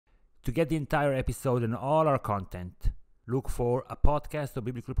To get the entire episode and all our content, look for A Podcast of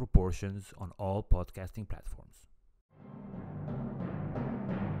Biblical Proportions on all podcasting platforms.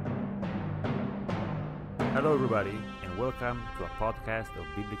 Hello everybody, and welcome to A Podcast of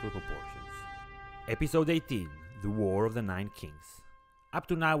Biblical Proportions. Episode 18, The War of the Nine Kings. Up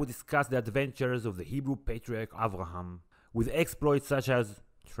to now we discussed the adventures of the Hebrew patriarch Abraham with exploits such as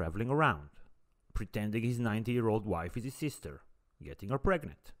traveling around, pretending his 90-year-old wife is his sister, getting her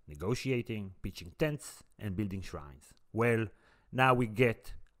pregnant, negotiating, pitching tents, and building shrines. Well, now we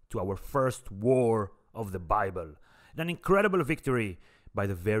get to our first war of the Bible, an incredible victory by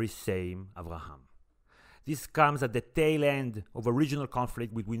the very same Abraham. This comes at the tail end of a regional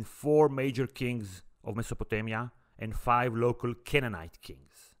conflict between 4 major kings of Mesopotamia and 5 local Canaanite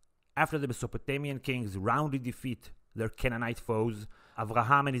kings. After the Mesopotamian kings roundly defeat their Canaanite foes,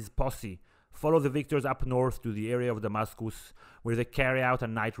 Abraham and his posse follow the victors up north to the area of Damascus, where they carry out a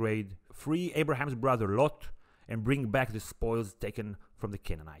night raid, free Abraham's brother Lot, and bring back the spoils taken from the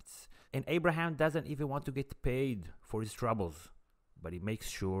Canaanites. And Abraham doesn't even want to get paid for his troubles, but he makes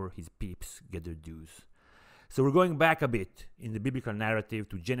sure his peeps get their dues. So we're going back a bit in the biblical narrative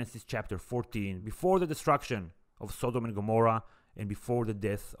to Genesis chapter 14, before the destruction of Sodom and Gomorrah and before the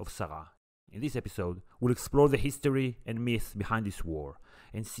death of Sarah. In this episode, we'll explore the history and myth behind this war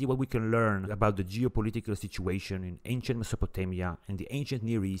and see what we can learn about the geopolitical situation in ancient Mesopotamia and the ancient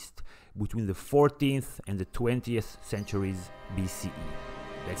Near East between the 14th and the 20th centuries BCE.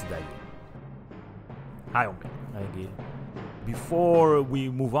 Let's dive in. Hi, Omer. Hi, Gil. Before we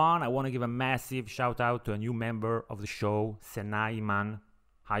move on, I want to give a massive shout out to a new member of the show, Senai Iman.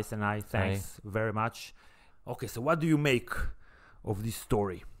 Hi, Senai. Thanks very much. Okay, so what do you make of this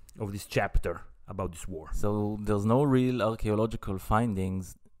story, of this chapter about this war? So there's no real archaeological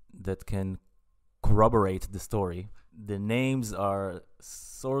findings that can corroborate the story. The names are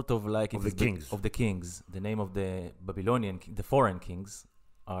sort of like of the kings. Of the kings. The name of the the foreign kings,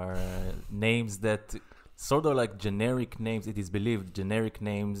 are names that sort of like generic names. It is believed generic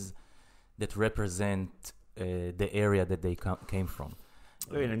names that represent the area that they came from.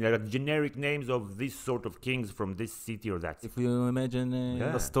 And there are generic names of this sort of kings from this city or that city. If you imagine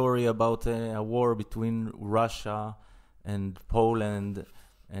a story about a war between Russia and Poland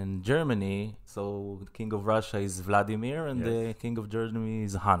and Germany, so the king of Russia is Vladimir and the king of Germany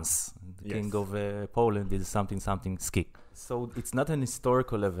is Hans. The king of Poland is something Ski. So it's not an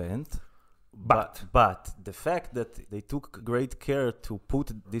historical event, but the fact that they took great care to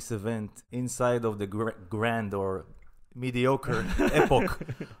put this event inside of the grand or mediocre epoch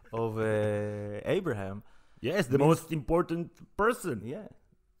of Abraham. Yes, the most important person. Yeah.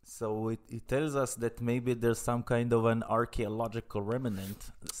 So it tells us that maybe there's some kind of an archaeological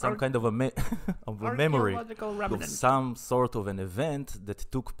remnant, some kind of a memory of some sort of an event that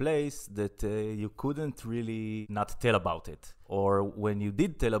took place that you couldn't really not tell about it. Or when you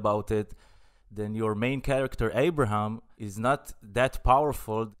did tell about it, then your main character, Abraham, is not that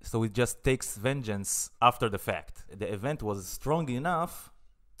powerful, so it just takes vengeance after the fact. The event was strong enough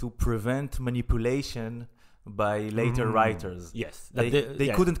to prevent manipulation by later writers. Yes.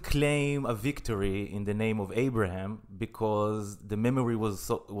 They couldn't claim a victory in the name of Abraham because the memory was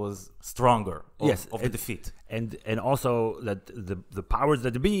stronger of the defeat. And also that the powers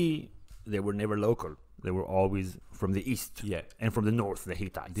that be, they were never local. They were always from the east and from the north, the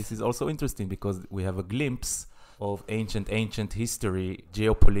Hittites. This is also interesting because we have a glimpse of ancient history,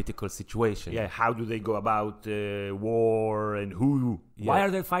 geopolitical situation. Yeah, how do they go about war and who? Yeah. Why are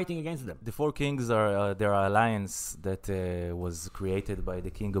they fighting against them? The 4 kings are their alliance that was created by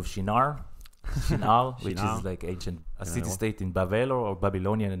the king of Shinar, which is like a city-state in Babel or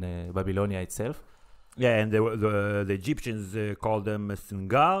Babylonia itself. Yeah, and the Egyptians called them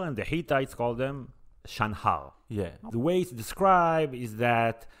Singar, and the Hittites called them Shanhar. Yeah. The way it's described is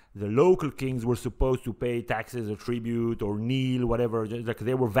that the local kings were supposed to pay taxes or tribute or kneel, whatever. Like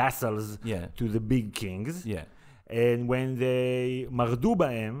they were vassals to the big kings. Yeah. And when they Mardu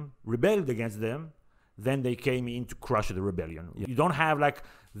Ba'em, rebelled against them, then they came in to crush the rebellion. Yeah. You don't have like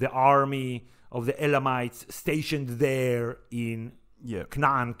the army of the Elamites stationed there in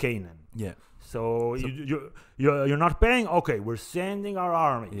Canaan. Yeah. So you're not paying? Okay, we're sending our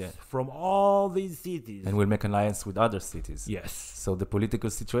armies from all these cities. And we'll make an alliance with other cities. Yes. So the political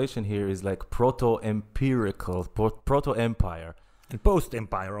situation here is like proto-empirical, proto-empire. And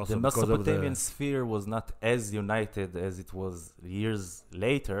post-empire also. The Mesopotamian sphere was not as united as it was years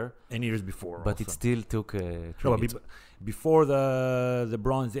later. And years before. But also. it still took a tribute. Before the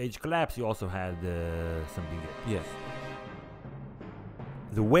Bronze Age collapse, you also had something. Yes.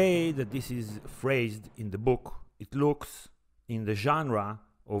 The way that this is phrased in the book, it looks in the genre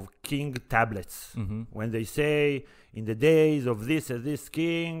of king tablets. When they say, in the days of this and this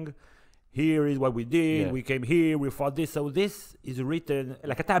king, here is what we did, we came here, we fought this. So this is written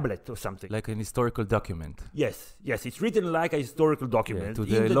like a tablet or something. Like an historical document. Yes, it's written like a historical document. To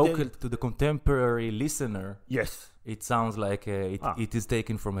the local, to the contemporary listener. Yes. It sounds like it is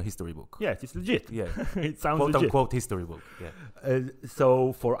taken from a history book. Yes, it's legit. Yeah. It sounds quote legit. unquote history book. Yeah.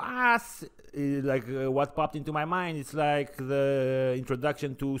 So for us, what popped into my mind, it's like the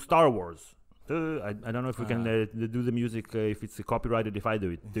introduction to Star Wars. I don't know if we can do the music, if it's copyrighted, if I do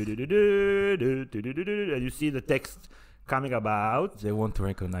it. And you see the text coming about. They won't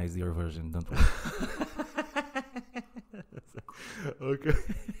recognize your version, don't worry. Okay.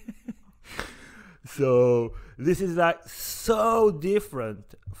 So this is like so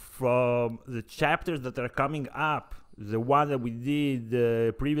different from the chapters that are coming up. The one that we did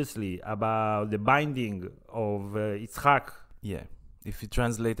previously about the binding of Yitzhak. Yeah. If you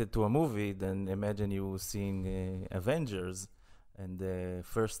translate it to a movie, then imagine you seeing Avengers, and the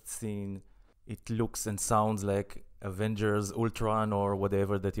first scene, it looks and sounds like Avengers, Ultron, or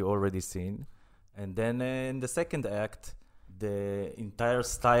whatever that you already seen. And then in the second act, the entire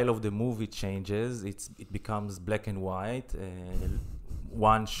style of the movie changes. It becomes black and white,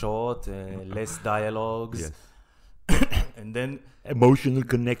 one shot, less dialogues. Yes. And then emotional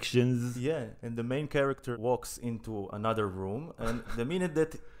connections. Yeah, and the main character walks into another room, and the minute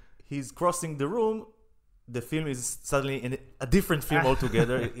that he's crossing the room, the film is suddenly in a different film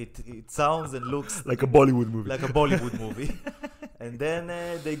altogether. It sounds and looks like a Bollywood movie. Like a Bollywood movie. And then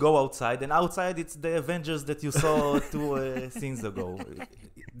they go outside, and outside it's the Avengers that you saw 2 scenes ago.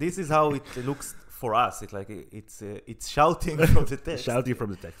 This is how it looks for us. It's shouting from the text. Shouting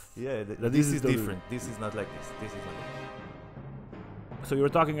from the text. Yeah, this is different. This is not like this. This is not like this. So you were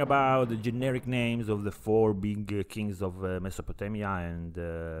talking about the generic names of the 4 big kings of Mesopotamia and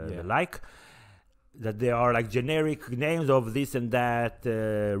the like. That they are like generic names of this and that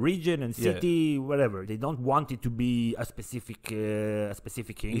region and city, whatever. They don't want it to be a specific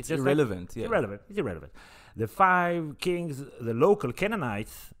king. It's irrelevant. It's irrelevant. The 5 kings, the local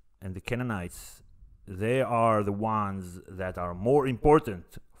Canaanites, and the Canaanites, they are the ones that are more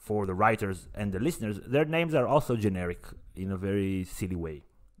important for the writers and the listeners. Their names are also generic in a very silly way.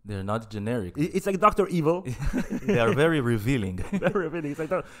 They're not generic. It's like Dr. Evil. They are very revealing. Very revealing. It's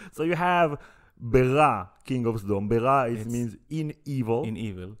like so you have Bera, king of Sodom. Bera means in evil. In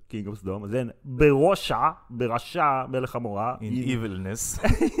evil. King of Sodom. Then Berosha, Melech HaMorah. In evilness.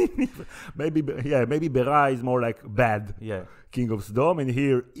 maybe Bera is more like bad. Yeah. King of Sodom. And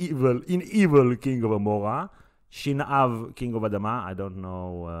here, evil king of Amorah. Shinav, king of Adama. I don't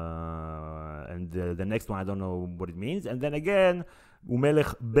know. And the next one, I don't know what it means. And then again,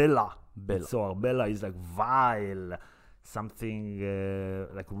 Umelech Bela. So Bela is like vile. Something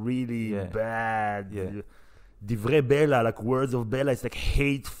like really bad. Divrei Bela, like words of Bela, it's like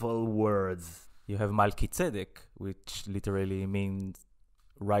hateful words. You have Malki Tzedek, which literally means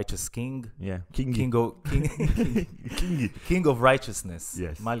righteous king. Yeah. King of righteousness.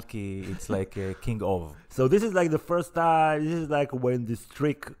 Yes. Malki, it's like king of. So this is like the first time, this is like when this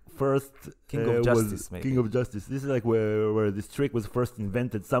trick first King of Justice, maybe. King of Justice. This is like where this trick was first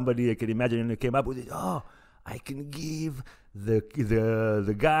invented. Somebody, I can imagine, came up with it. Oh, I can give the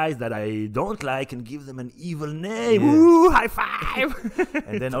guys that I don't like and give them an evil name. Yeah. Woo, high five!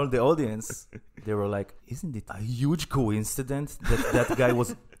 And then all the audience, they were like, isn't it a huge coincidence that guy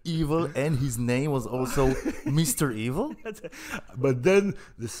was evil and his name was also Mr. Evil? But then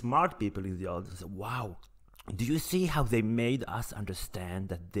the smart people in the audience said, wow, do you see how they made us understand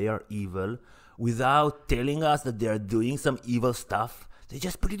that they are evil without telling us that they are doing some evil stuff? They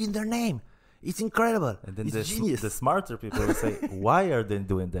just put it in their name. It's incredible. And then it's genius. The smarter people will say, why are they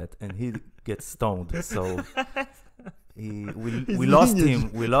doing that? And he gets stoned. So we lost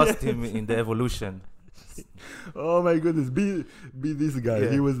him. We lost him in the evolution. Oh my goodness. Be this guy. Yeah.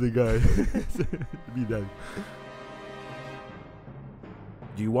 He was the guy. Be that.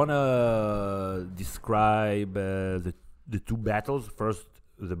 Do you want to describe the 2 battles? First,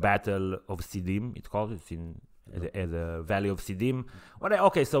 the Battle of Siddim, it's called. It's in the Valley of Siddim.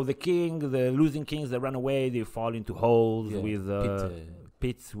 Okay, so the losing kings, they run away, they fall into holes with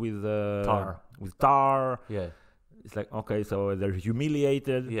pits with tar. Yeah. It's like, okay, so they're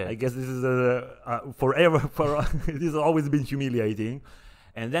humiliated. Yeah. I guess this is forever. This has always been humiliating.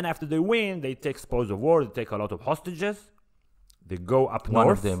 And then after they win, they take spoils of war. They take a lot of hostages. They go up north.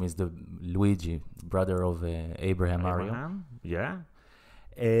 One of them is the Luigi, brother of Abraham. Yeah.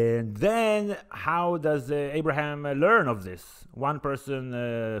 And then how does Abraham learn of this? One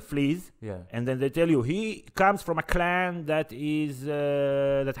person flees, and then they tell you he comes from a clan that is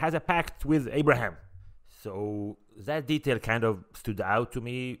that has a pact with Abraham. So that detail kind of stood out to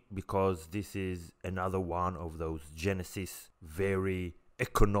me because this is another one of those Genesis very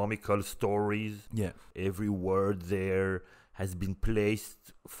economical stories. Yeah. Every word there has been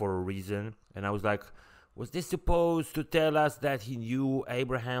placed for a reason. And I was like, was this supposed to tell us that he knew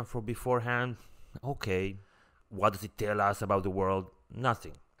Abraham from beforehand? Okay. What does it tell us about the world?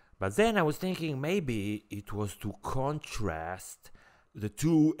 Nothing. But then I was thinking maybe it was to contrast the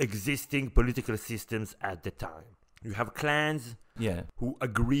two existing political systems at the time. You have clans who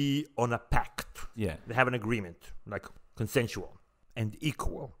agree on a pact. Yeah. They have an agreement, like consensual and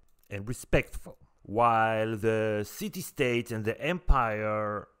equal and respectful. While the city-states and the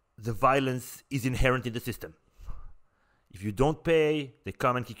empire, the violence is inherent in the system. If you don't pay, they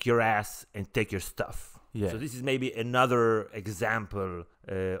come and kick your ass and take your stuff. Yeah. So this is maybe another example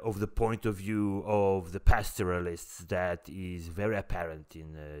of the point of view of the pastoralists that is very apparent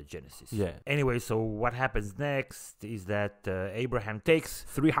in Genesis. Yeah. Anyway, so what happens next is that Abraham takes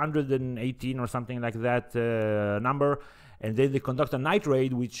 318 or something like that number, and then they conduct a night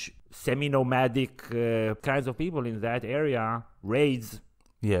raid, which semi-nomadic kinds of people in that area, raids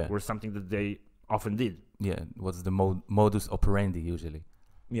were something that they often did. Yeah, what's the modus operandi usually.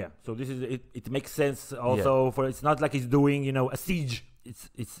 Yeah, so this is it makes sense also for it's not like he's doing, a siege.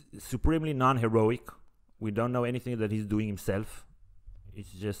 It's supremely non-heroic. We don't know anything that he's doing himself. It's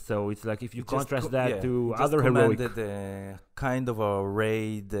just so it's like if you contrast that to other heroic kind of a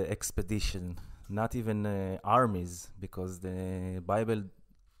raid expedition, not even armies, because the Bible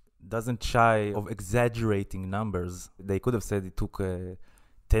doesn't shy of exaggerating numbers. They could have said it took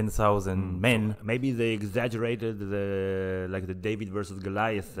 10,000 men. So maybe they exaggerated the David versus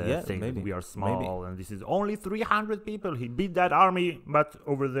Goliath thing. Maybe. We are small, and this is only 300 people. He beat that army, but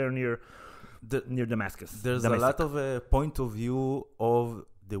over there near Damascus. There's a lot of point of view of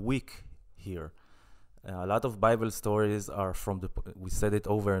the weak here. A lot of Bible stories are from we said it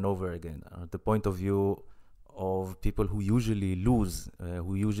over and over again, the point of view of people who usually lose,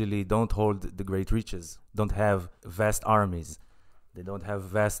 who usually don't hold the great riches, don't have vast armies. They don't have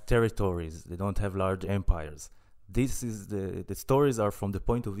vast territories. They don't have large empires. This is the stories are from the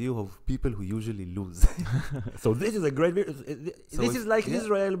point of view of people who usually lose. So this is a great. This is like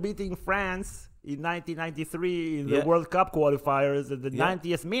Israel beating France in 1993 in the World Cup qualifiers at the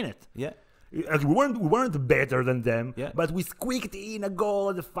 90th minute. Yeah. We weren't better than them, but we squeaked in a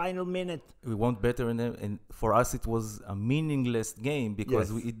goal at the final minute. We weren't better than them, and for us it was a meaningless game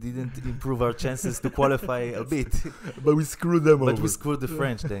because it didn't improve our chances to qualify a bit. But we screwed them over. But we screwed the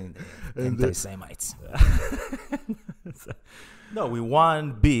French, the anti-Semites. No, we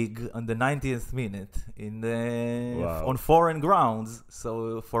won big on the 90th minute on foreign grounds.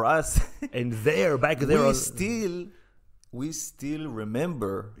 So for us, and back there, we still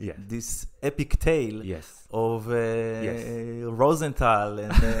remember this epic tale of Rosenthal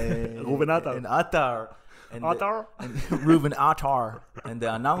and Reuven Attar. And Attar. And Reuven Attar. And the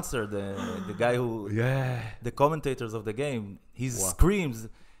announcer, the guy who... The commentators of the game, his screams...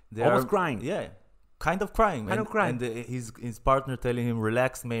 Almost crying. Yeah. Kind of crying. And his partner telling him,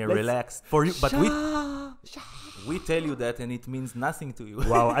 relax, Mayor, relax. For you, but we tell you that and it means nothing to you.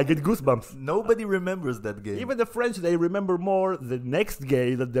 Wow, I get goosebumps. Nobody remembers that game. Even the French, they remember more the next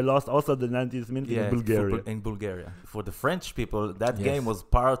game that they lost also the 90th minute in Bulgaria. In Bulgaria. For the French people, that game was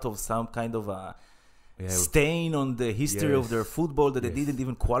part of some kind of a stain on the history of their football that they didn't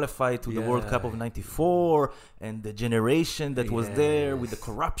even qualify to the World Cup of 94 and the generation that was there with the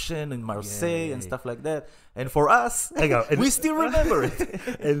corruption in Marseille and stuff like that. And for us, we still remember it.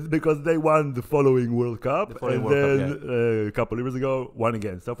 And because they won the following World Cup a couple of years ago, won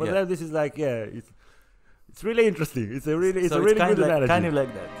again. So for them, this is like, it's really interesting. It's a really good analogy. Kind of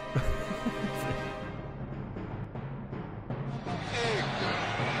like that.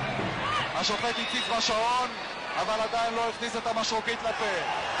 השופט הציץ בשעון, אבל עדיין לא הכניס את המשרוקית לפה.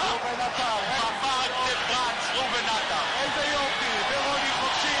 רובן עטר, מבט לפרץ, רובן עטר. איזה יופי, ורוני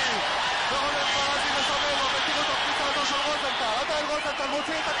חופשי. ורוני פרזי מסמן לו, ותראו את הקפיצה הזו של רוזנטל. עדיין רוזנטל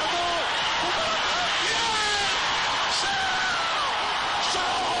מוציא את הכדור. הוא ברחב,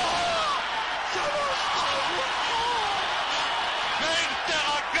 מאיר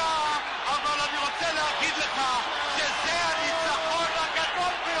תרגע, אבל אני רוצה להגיד לך שזה הניצחון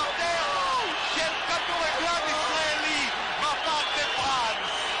הגדול ביותר של כדורגלן ישראלי בפארק דה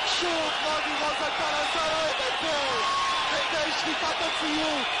פרנס. שוב רוני רוזנטל עשה לו את זה.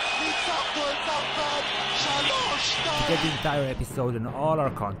 לסיום, ניצחנו את צרפת, 3-2. To get the entire episode and all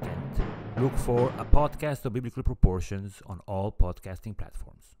our content, look for A Podcast of Biblical Proportions on all podcasting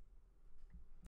platforms.